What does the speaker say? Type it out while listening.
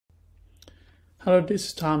Hello, this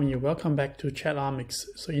is Tommy. Welcome back to Chatomics.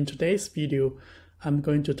 So in today's video, I'm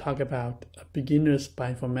going to talk about a beginner's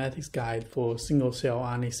bioinformatics guide for single-cell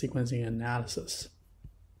RNA sequencing analysis.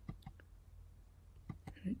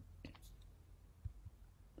 Okay.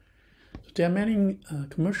 So there are many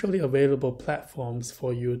commercially available platforms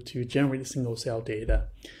for you to generate single-cell data.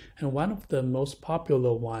 And one of the most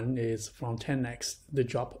popular one is from 10x, the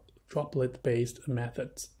droplet-based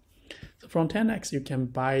methods. So from 10x, you can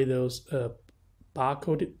buy those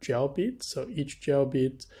barcoded gel beads. So each gel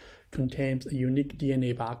bead contains a unique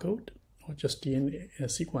DNA barcode or just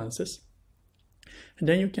DNA sequences. And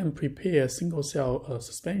then you can prepare single cell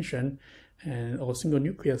suspension or single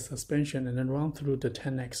nucleus suspension and then run through the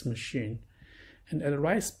 10x machine. And at the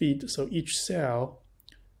right speed, so each cell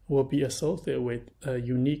will be associated with a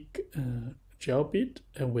unique gel bead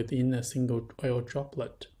and within a single oil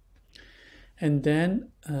droplet. And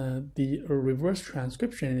then the reverse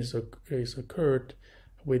transcription is occurred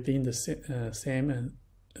within the same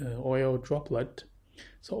oil droplet.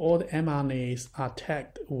 So all the mRNAs are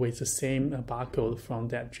tagged with the same barcode from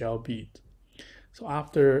that gel bead. So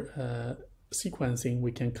after sequencing,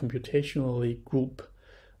 we can computationally group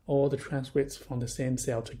all the transcripts from the same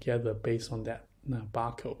cell together based on that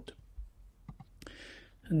barcode.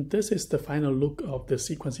 And this is the final look of the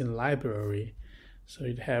sequencing library. So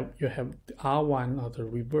you have the R1 or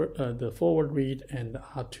the forward read and the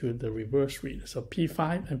R2 the reverse read. So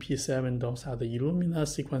P5 and P7, those are the Illumina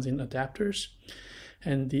sequencing adapters.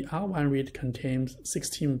 And the R1 read contains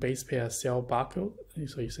 16 base pair cell barcode.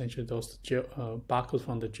 So essentially those barcodes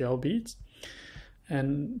from the gel beads.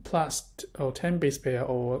 And plus 10 base pair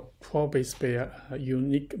or 12 base pair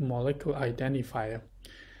unique molecular identifier.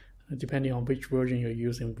 Depending on which version you're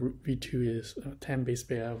using, V2 is 10 base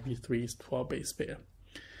pair, V3 is 12 base pair.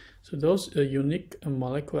 So those unique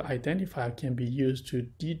molecular identifier can be used to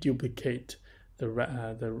deduplicate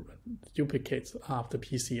the duplicates of the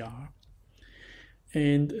PCR.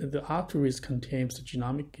 And the R2 reads contains the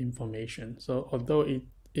genomic information. So although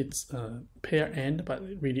it's a pair end, but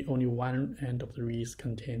really only one end of the reads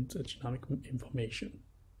contains the genomic information.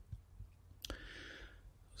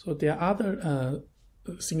 So there are other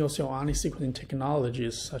single-cell RNA sequencing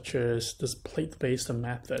technologies such as this plate-based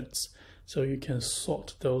methods. So you can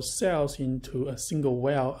sort those cells into a single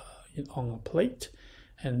well on a plate,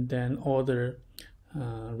 and then all the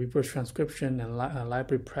reverse transcription and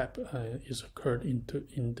library prep is occurred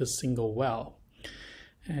in the single well.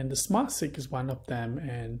 And the SmartSeq is one of them,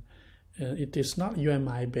 and it is not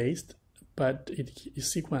UMI-based, but it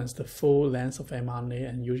sequences the full length of mRNA,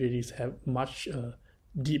 and usually have much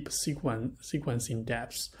deep sequencing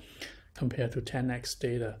depths compared to 10x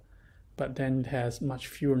data, but then it has much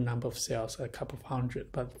fewer number of cells, a couple of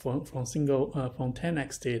hundred. But from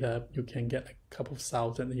 10x data, you can get a couple of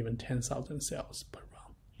thousand, even 10,000 cells per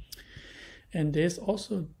round. And there's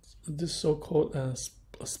also this so-called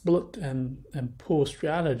split and pool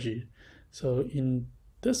strategy. So in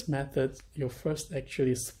this method, you first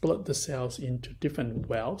actually split the cells into different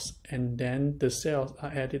wells, and then the cells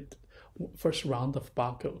are added first round of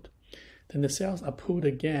barcode. Then the cells are pooled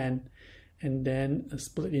again and then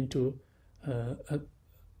split into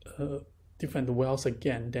different wells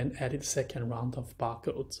again, then added second round of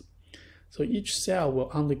barcodes. So each cell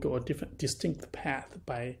will undergo a different distinct path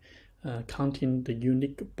by counting the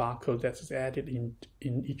unique barcode that is added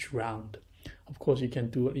in each round. Of course, you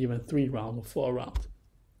can do even 3 rounds or 4 rounds.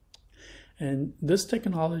 And this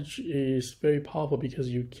technology is very powerful because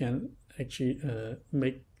you can actually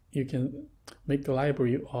make a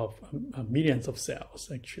library of millions of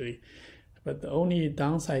cells actually. But the only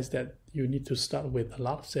downside is that you need to start with a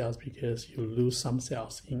lot of cells because you lose some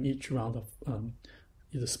cells in each round of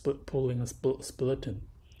either pooling or splitting.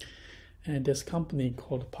 And this company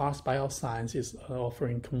called Parse Bioscience is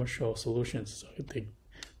offering commercial solutions, so they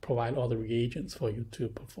provide all the reagents for you to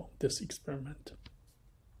perform this experiment.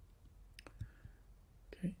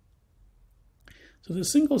 So the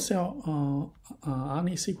single-cell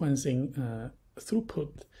RNA sequencing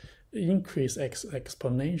throughput increased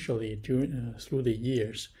exponentially through the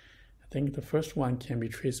years. I think the first one can be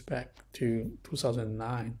traced back to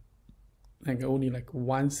 2009. Like only like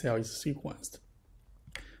 1 cell is sequenced.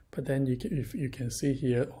 But then if you can see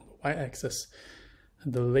here on the y-axis,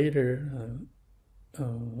 the later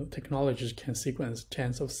technologies can sequence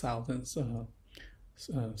tens of thousands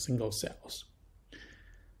single cells.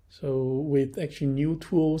 So with actually new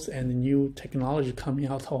tools and new technology coming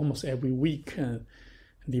out almost every week,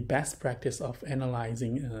 the best practice of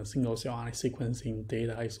analyzing single-cell RNA sequencing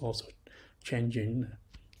data is also changing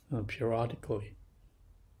periodically.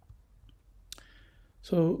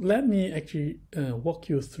 So let me actually walk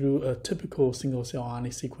you through a typical single-cell RNA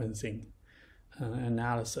sequencing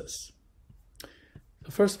analysis. So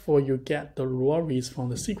first of all, you get the raw reads from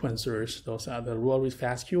the sequencers. Those are the raw read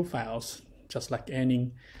FASTQ files, just like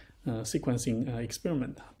any sequencing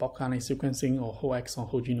experiment, bulk RNA sequencing or whole exon,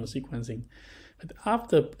 whole genome sequencing. But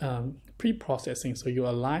after pre-processing, so you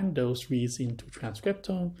align those reads into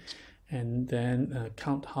transcriptome and then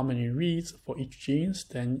count how many reads for each genes.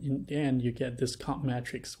 Then in the end, you get this count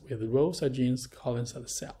matrix with rows are genes, columns are the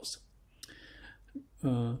cells.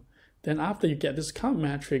 Then after you get this count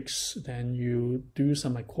matrix, then you do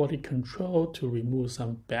some quality control to remove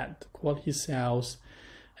some bad quality cells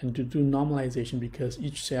and to do normalization, because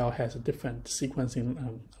each cell has a different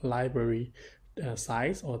sequencing library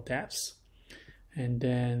size or depths. And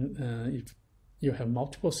then if you have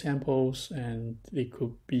multiple samples and they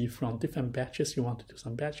could be from different batches, you want to do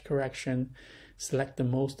some batch correction, select the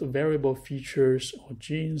most variable features or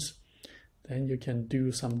genes. Then you can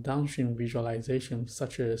do some downstream visualization,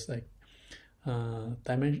 such as like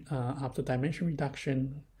after dimension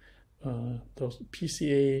reduction, those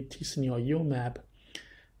PCA, t-SNE, or UMAP,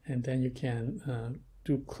 and then you can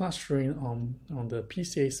do clustering on the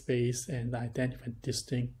PCA space and identify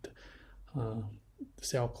distinct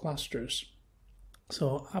cell clusters.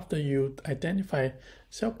 So after you identify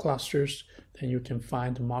cell clusters, then you can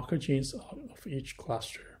find the marker genes of each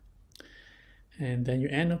cluster. And then you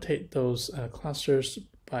annotate those clusters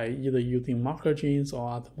by either using marker genes or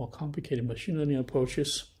other more complicated machine learning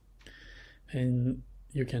approaches. And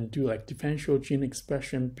you can do like differential gene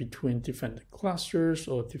expression between different clusters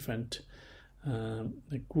or different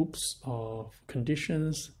groups of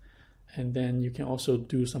conditions. And then you can also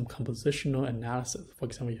do some compositional analysis. For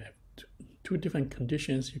example, you have two different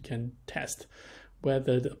conditions. You can test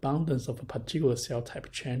whether the abundance of a particular cell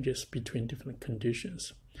type changes between different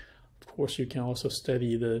conditions. Of course, you can also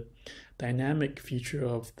study the dynamic feature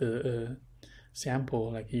of the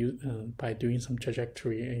sample, like by doing some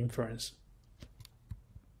trajectory inference.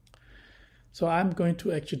 So I'm going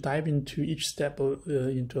to actually dive into each step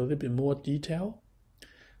into a little bit more detail.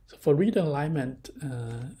 So for read alignment,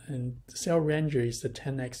 and Cell Ranger is the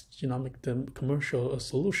 10x genomic commercial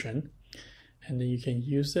solution, and then you can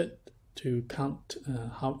use it to count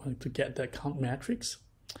to get that count matrix.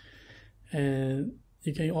 And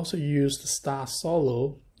you can also use the STAR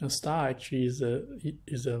Solo. STAR actually is a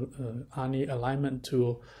RNA alignment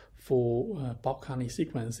tool for bulk RNA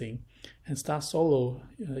sequencing, and STAR Solo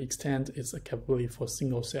extends its capability for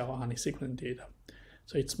single cell RNA sequencing data.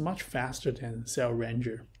 So it's much faster than Cell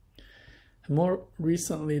Ranger. And more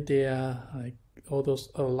recently, there are like all those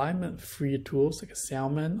alignment-free tools like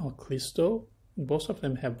Salmon or Callisto. Both of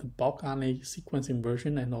them have the bulk RNA sequencing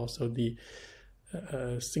version and also the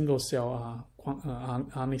single cell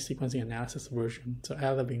RNA sequencing analysis version, so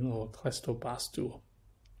Alabin or Callisto Bus tool.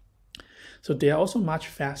 So they are also much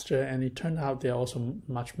faster, and it turned out they're also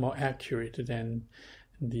much more accurate than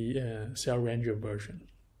the Cell Ranger version.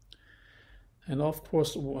 And of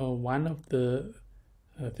course, one of the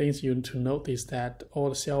things you need to note is that all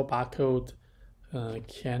the cell barcode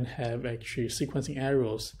can have actually sequencing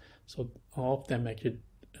errors. So all of them actually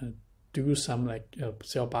do some like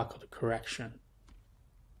cell barcode correction.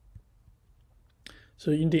 So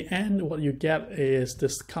in the end, what you get is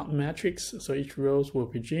this count matrix. So each rows will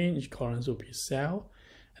be gene, each columns will be cell,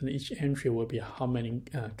 and each entry will be how many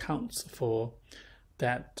counts for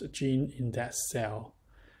that gene in that cell.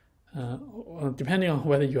 Depending on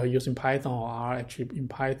whether you are using Python or R, actually in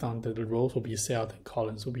Python, the rows will be cells and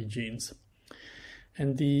columns will be genes.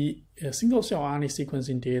 And the single cell RNA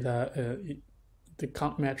sequencing data, the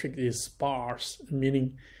count matrix is sparse,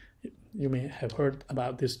 meaning you may have heard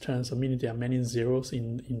about this term, so meaning there are many zeros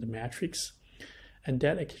in the matrix, and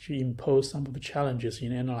that actually imposes some of the challenges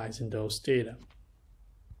in analyzing those data.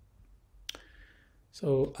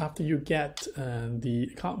 So after you get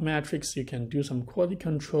the count matrix, you can do some quality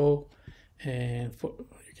control, and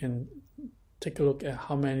you can take a look at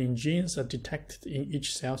how many genes are detected in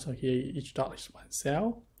each cell. So here each dot is one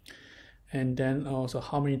cell, and then also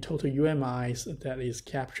how many total UMIs that is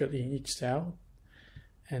captured in each cell,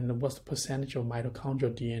 and what's the percentage of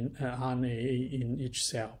mitochondrial RNA in each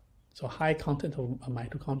cell. So high content of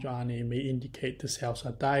mitochondrial RNA may indicate the cells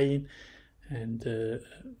are dying, and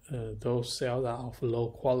those cells are of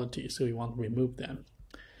low quality, so you want to remove them.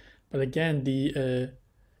 But again, the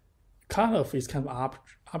cutoff is kind of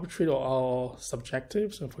arbitrary or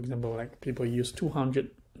subjective. So for example, like people use 200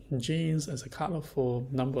 genes as a cutoff for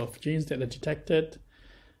number of genes that are detected,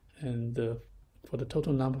 and for the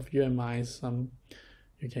total number of UMIs,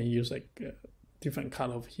 you can use like different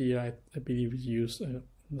cutoff here. I believe we use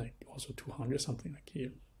like also 200, something like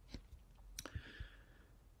here.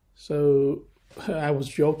 So I was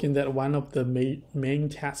joking that one of the main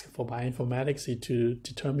tasks for bioinformatics is to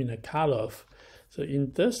determine a cutoff. So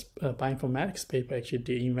in this bioinformatics paper, actually,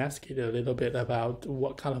 they investigated a little bit about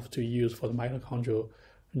what cutoff to use for the mitochondrial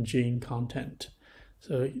gene content.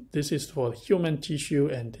 So this is for human tissue,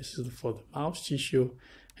 and this is for the mouse tissue.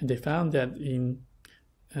 And they found that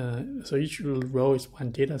so each row is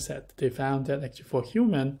one data set. They found that actually for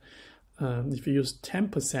human, if you use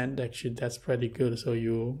 10%, actually that's pretty good. So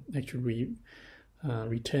you actually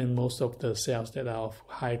retain most of the cells that are of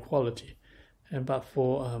high quality. But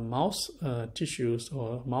for mouse tissues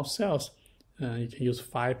or mouse cells, you can use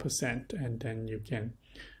 5%, and then you can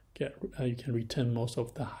retain most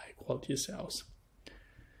of the high quality cells.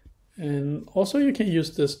 And also you can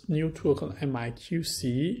use this new tool called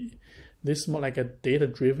MIQC. This is more like a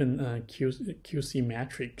data-driven QC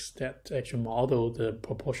matrix that actually model the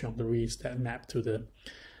proportion of the reads that map to the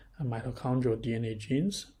mitochondrial DNA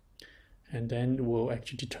genes, and then will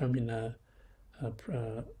actually determine a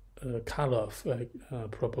cutoff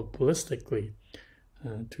probabilistically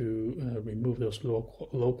to remove those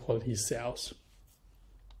low quality cells.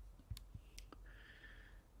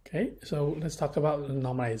 Okay, so let's talk about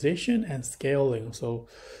normalization and scaling. So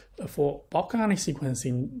for bulk RNA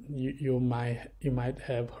sequencing, you might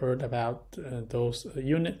have heard about those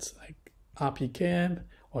units like RPKM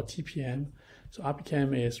or TPM. So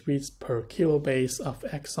RPKM is reads per kilobase of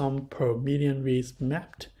exome per million reads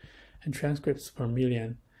mapped, and transcripts per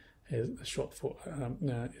million is short for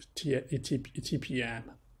TPM.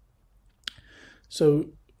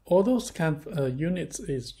 So all those kind of units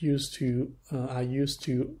are used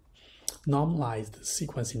to normalize the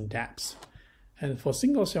sequencing depths. And for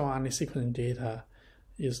single-cell RNA sequencing data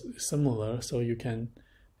is similar. So you can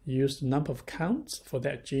use the number of counts for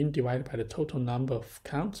that gene divided by the total number of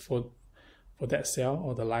counts for that cell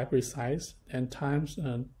or the library size, and times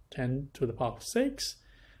 10 to the power of 6.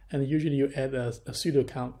 And usually you add a pseudo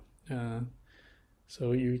count.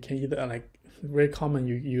 So you can either, like, very common,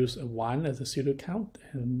 you use a 1 as a pseudo count,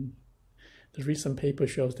 and the recent paper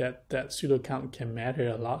shows that pseudo count can matter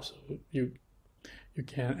a lot. So you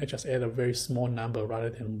can just add a very small number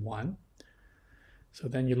rather than 1. So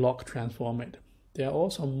then you log transform it. There are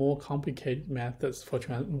also more complicated methods for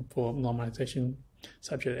normalization,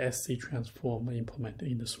 such as SC transform implemented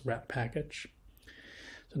in this wrap package.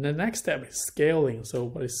 So the next step is scaling. So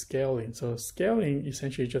what is scaling? So scaling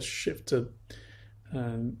essentially just shifts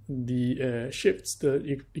the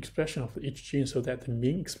expression of each gene so that the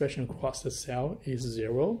mean expression across the cell is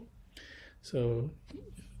 0. So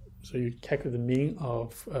you calculate the mean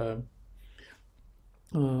of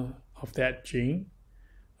that gene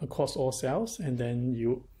across all cells, and then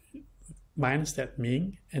you minus that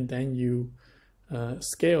mean, and then you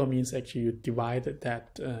scale means actually you divide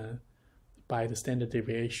that by the standard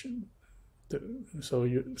deviation. So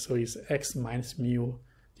it's x minus mu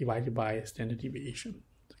divided by standard deviation.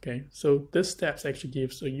 Okay, so this steps actually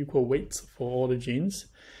gives equal weights for all the genes,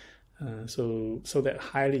 so that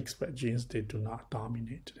highly expressed genes, they do not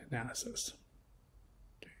dominate the analysis.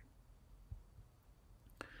 Okay.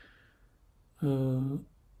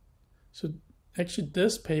 So actually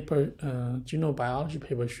this paper, genobiology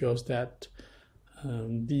paper, shows that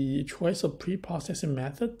the choice of pre-processing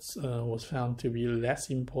methods was found to be less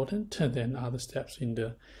important than other steps in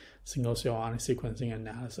the single-cell RNA sequencing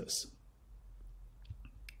analysis.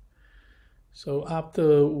 So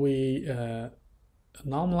after we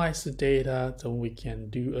normalize the data, then we can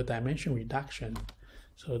do a dimension reduction.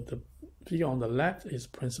 So the figure on the left is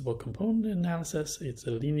principal component analysis. It's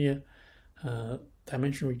a linear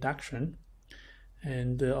dimension reduction.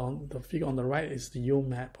 And on the figure on the right is the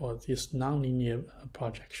U-map, or this nonlinear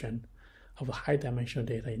projection of the high dimensional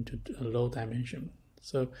data into a low dimension.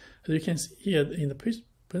 So as you can see here in the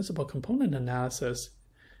principal component analysis,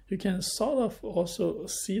 you can sort of also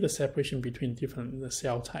see the separation between different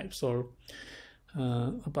cell types. Or,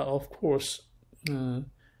 but of course,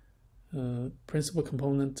 principal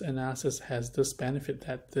component analysis has this benefit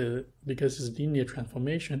that because it's linear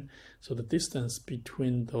transformation, so the distance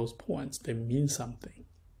between those points, they mean something.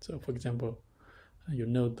 So for example, you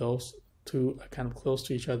know those two are kind of close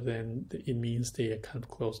to each other, then it means they are kind of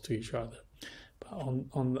close to each other. But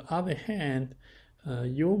on the other hand,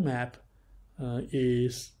 U-map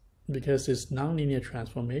is, because it's nonlinear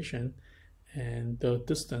transformation, and the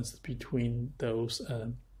distance between those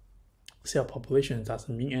cell population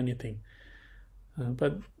doesn't mean anything.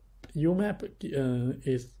 But U-map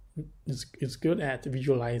is good at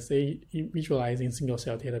visualizing single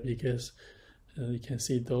cell data, because you can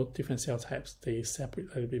see those different cell types, they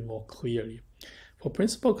separate a little bit more clearly. For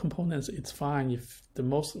principal components, it's fine if the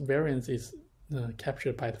most variance is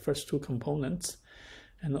captured by the first two components.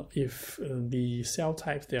 And if the cell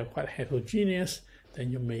types, they are quite heterogeneous,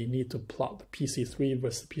 then you may need to plot the PC3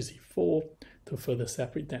 versus PC4 to further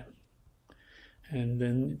separate them. And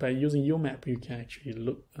then by using UMAP, you can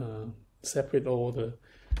actually separate all the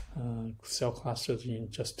cell clusters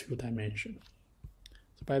in just 2 dimensions.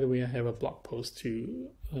 So by the way, I have a blog post to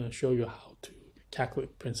show you how to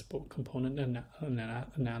calculate principal component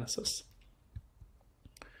analysis.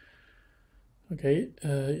 Okay,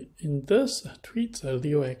 in this tweet,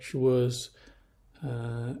 Leo actually was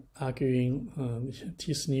arguing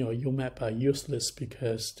t-SNE or UMAP are useless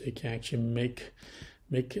because they can actually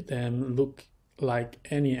make them look like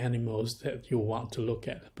any animals that you want to look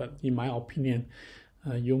at. But in my opinion,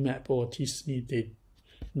 UMAP or t-SNE, they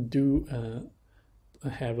do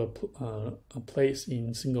have a place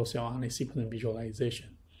in single-cell RNA sequencing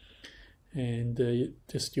visualization. And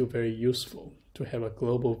they're still very useful to have a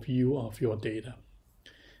global view of your data.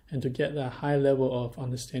 And to get a high level of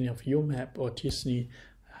understanding of UMAP or t-SNE,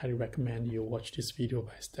 I highly recommend you watch this video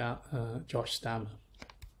by Josh Stammer.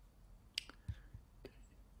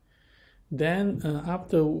 Then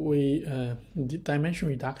after we did dimension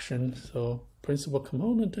reduction, so principal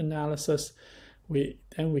component analysis, we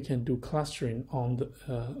can do clustering on the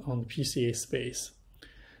PCA space.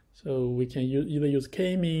 So we can either use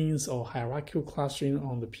k-means or hierarchical clustering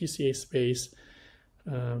on the PCA space,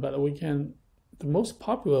 but the most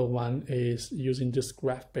popular one is using this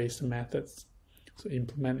graph-based methods, so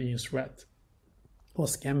implement in SRED or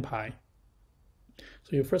ScanPy.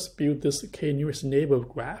 So you first build this k-nearest neighbor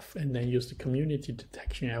graph and then use the community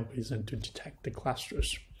detection algorithm to detect the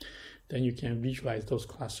clusters. Then you can visualize those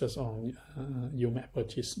clusters on UMAP or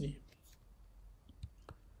t-SNE.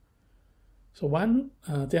 So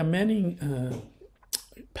there are many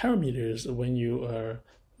parameters when you are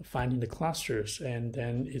finding the clusters, and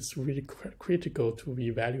then it's really critical to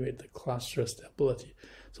evaluate the cluster stability.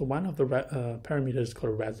 So one of the parameters is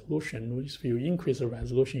called resolution, which if you increase the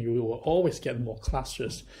resolution, you will always get more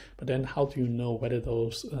clusters. But then how do you know whether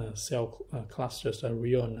those cell clusters are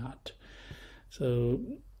real or not? So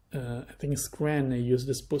I think Scran used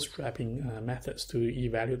this bootstrapping methods to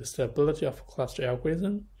evaluate the stability of a cluster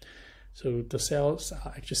algorithm. So the cells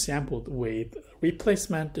are actually sampled with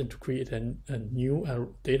replacement and to create a new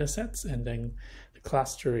data sets, and then the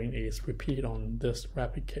clustering is repeated on this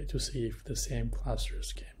replicate to see if the same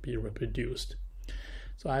clusters can be reproduced.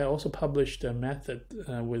 So I also published a method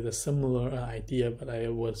with a similar idea, but I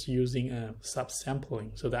was using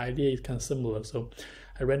subsampling. So the idea is kind of similar. So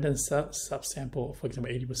I random subsample, for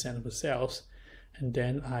example, 80% of the cells, and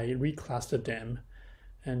then I recluster them.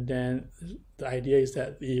 And then the idea is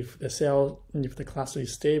that if the cluster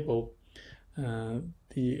is stable,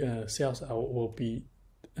 the cells will be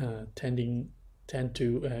tend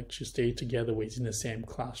to actually stay together within the same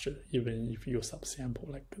cluster, even if you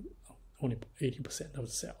subsample like only 80% of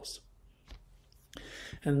the cells.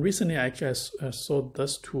 And recently, I actually saw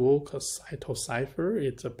this tool called CytoCypher.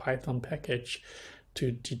 It's a Python package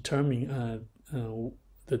to determine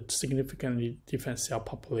the significantly different cell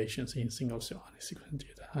populations in single-cell RNA sequencing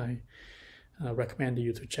data. I recommend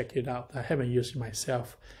you to check it out. I haven't used it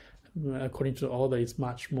myself. According to the order, it's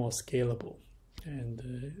much more scalable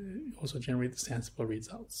and also generates sensible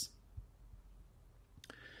results.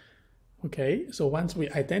 Okay, so once we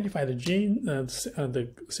identify the gene,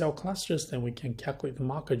 the cell clusters, then we can calculate the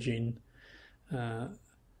marker gene. But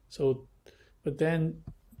then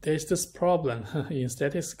there's this problem in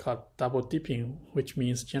statistics called double dipping, which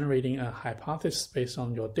means generating a hypothesis based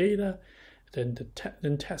on your data, then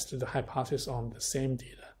test the hypothesis on the same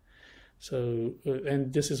data. So,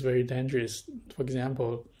 and this is very dangerous. For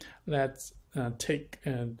example, let's take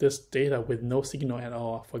this data with no signal at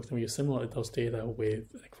all. For example, you simulate those data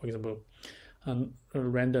with, like, for example,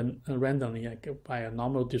 randomly, like by a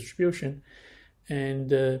normal distribution,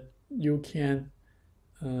 and you can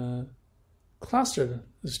cluster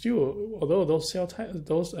still, although those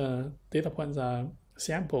data points are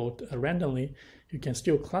sampled randomly, you can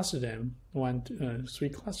still cluster them, 3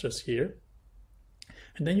 clusters here,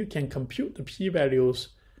 and then you can compute the p-values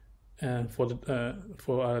for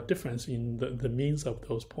a difference in the means of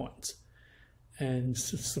those points. And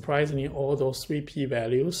surprisingly, all those 3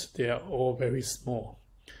 p-values, they are all very small.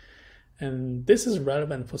 And this is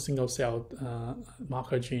relevant for single-cell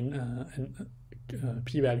marker gene and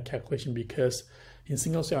p-value calculation, because in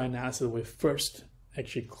single-cell analysis, we first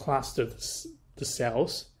actually cluster the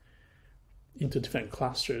cells into different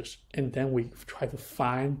clusters, and then we try to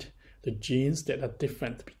find the genes that are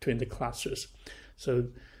different between the clusters. So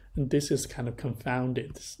And this is kind of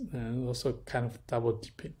confounded and also kind of double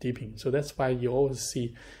dipping. So that's why you always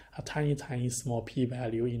see a tiny small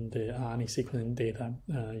p-value in the RNA sequencing data,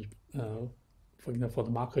 for example, for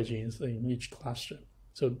the marker genes in each cluster.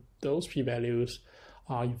 So those p-values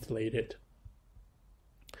are inflated.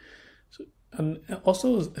 So, and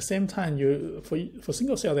also at the same time, for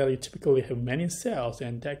single cell data, you typically have many cells,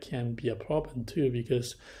 and that can be a problem too,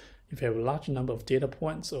 because if you have a large number of data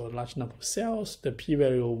points or a large number of cells, the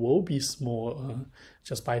p-value will be small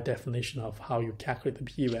just by definition of how you calculate the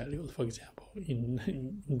p-value. For example,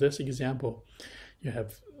 in this example, you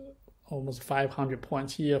have almost 500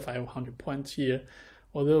 points here, 500 points here.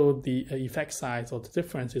 Although the effect size or the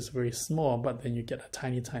difference is very small, but then you get a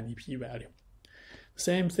tiny p-value.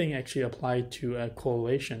 Same thing actually applied to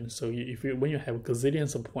correlation. So when you have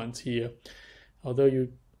gazillions of points here, although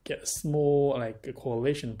you get a small like a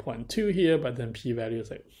correlation 0.2 here, but then p-value is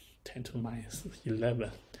like 10 to the minus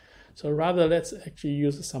 11. So rather, let's actually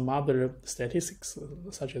use some other statistics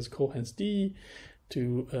such as coherence D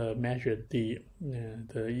to measure the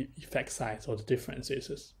effect size or the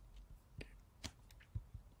differences.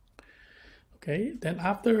 Okay, then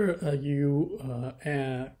after you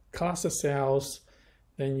cluster cells,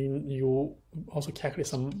 then you also calculate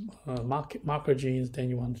some marker genes. Then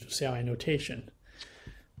you want to do cell annotation.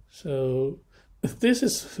 So this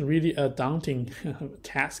is really a daunting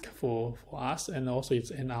task for us, and also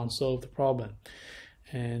it's an unsolved problem.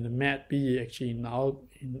 And Matt B actually in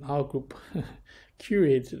our group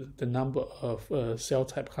curated the number of cell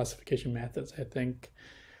type classification methods. I think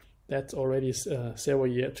that's already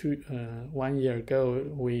several 1 year ago.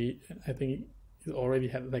 I think it already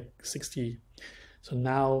had like 60. So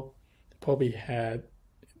now probably it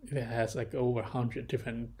has like over 100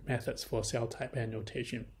 different methods for cell type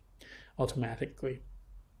annotation automatically.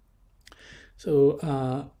 So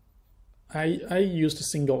I used a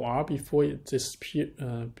single R before this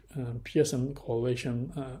Pearson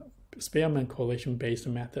correlation, Spearman correlation based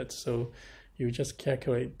method. So you just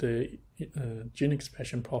calculate the gene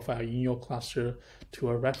expression profile in your cluster to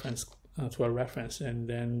a reference, and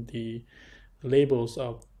then the labels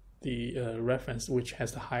of the reference which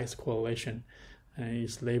has the highest correlation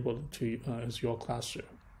is labeled to as your cluster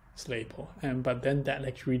label. But then that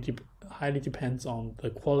actually highly depends on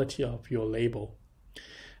the quality of your label.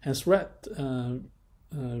 And thread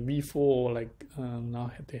V4, like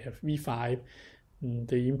now they have V5,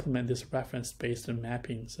 they implement this reference-based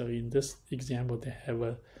mapping. So in this example, they have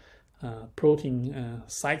a protein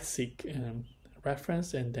site-seq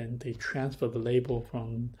reference, and then they transfer the label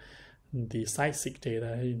from the site-seq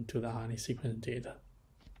data into the RNA sequence data.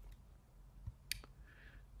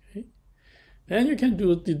 Okay. Then you can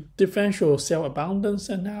do the differential cell abundance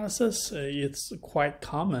analysis. It's quite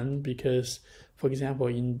common because, for example,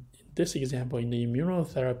 in this example, in the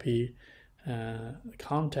immunotherapy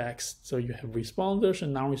context, so you have responders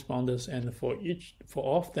and non-responders, and for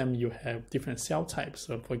all of them you have different cell types.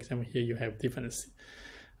 So for example, here you have different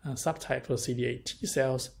subtypes of CD8 T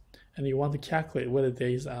cells, and you want to calculate whether there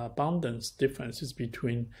is abundance differences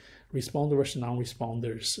between responders and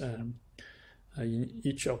non-responders in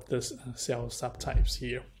each of the cell subtypes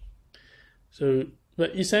here. So,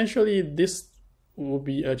 but essentially this will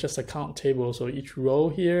be just a count table. So each row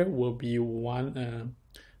here will be one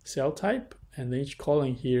cell type, and then each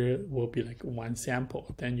column here will be like one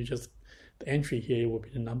sample. Then the entry here will be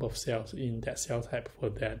the number of cells in that cell type for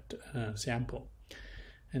that sample.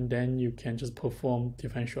 And then you can just perform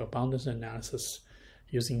differential abundance analysis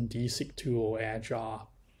using DSeq2 or AgR,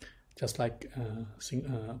 just like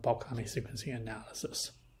bulk RNA sequencing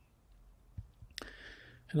analysis.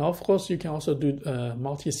 And of course, you can also do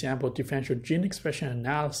multi-sample differential gene expression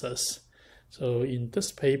analysis. So in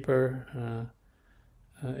this paper,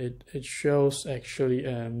 it shows actually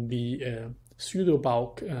the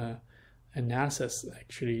pseudo-bulk analysis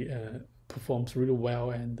actually performs really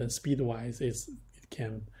well, and then speed-wise it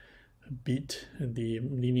can beat the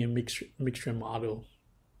linear mixture model.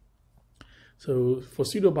 So for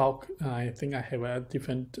pseudo-bulk, I think I have a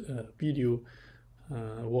different video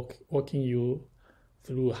walking you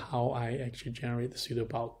through how I actually generate the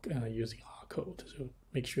pseudo-bulk using R code. So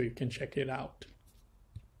make sure you can check it out.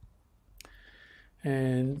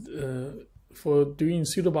 And for doing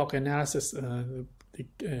pseudo-bulk analysis,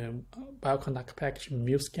 the bioconductor package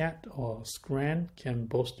MuSCAT or SCRAN can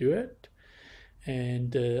both do it.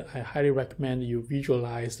 And I highly recommend you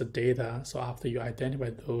visualize the data. So after you identify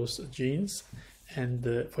those genes, and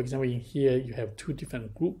for example, in here you have two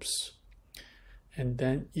different groups, and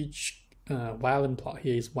then each violin plot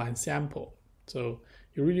here is one sample. So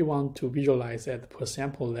you really want to visualize at the per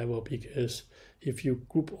sample level, because if you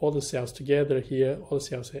group all the cells together here, all the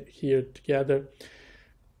cells here together,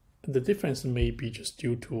 the difference may be just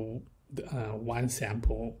due to one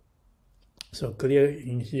sample. So clear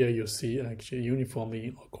in here, you see actually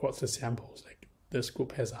uniformly across the samples, like this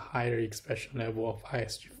group has a higher expression level of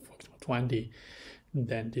ISG, for example, 20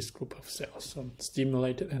 than this group of cells, so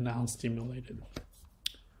stimulated and unstimulated.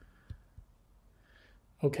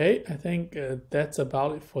 Okay, I think that's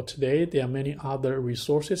about it for today. There are many other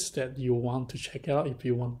resources that you want to check out if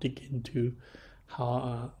you want to dig into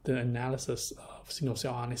how the analysis of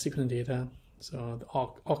single-cell RNA sequencing data. So the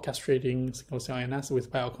orchestrating single-cell analysis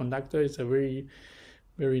with bioconductor is a very,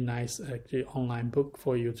 very nice actually online book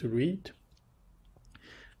for you to read.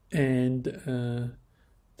 And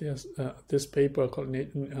there's this paper called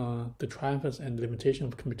The Triumphs and Limitation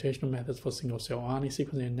of Computational Methods for Single-Cell RNA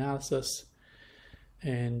Sequencing Analysis.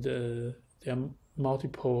 And there are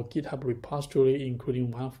multiple GitHub repositories,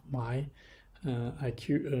 including one of mine.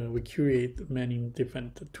 We curate many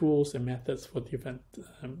different tools and methods for different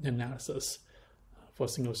analysis for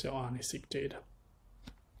single-cell RNA-seq data.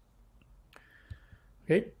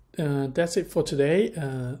 Okay, that's it for today.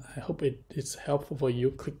 I hope it's helpful for you.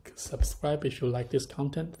 Click subscribe if you like this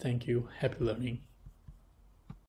content. Thank you. Happy learning.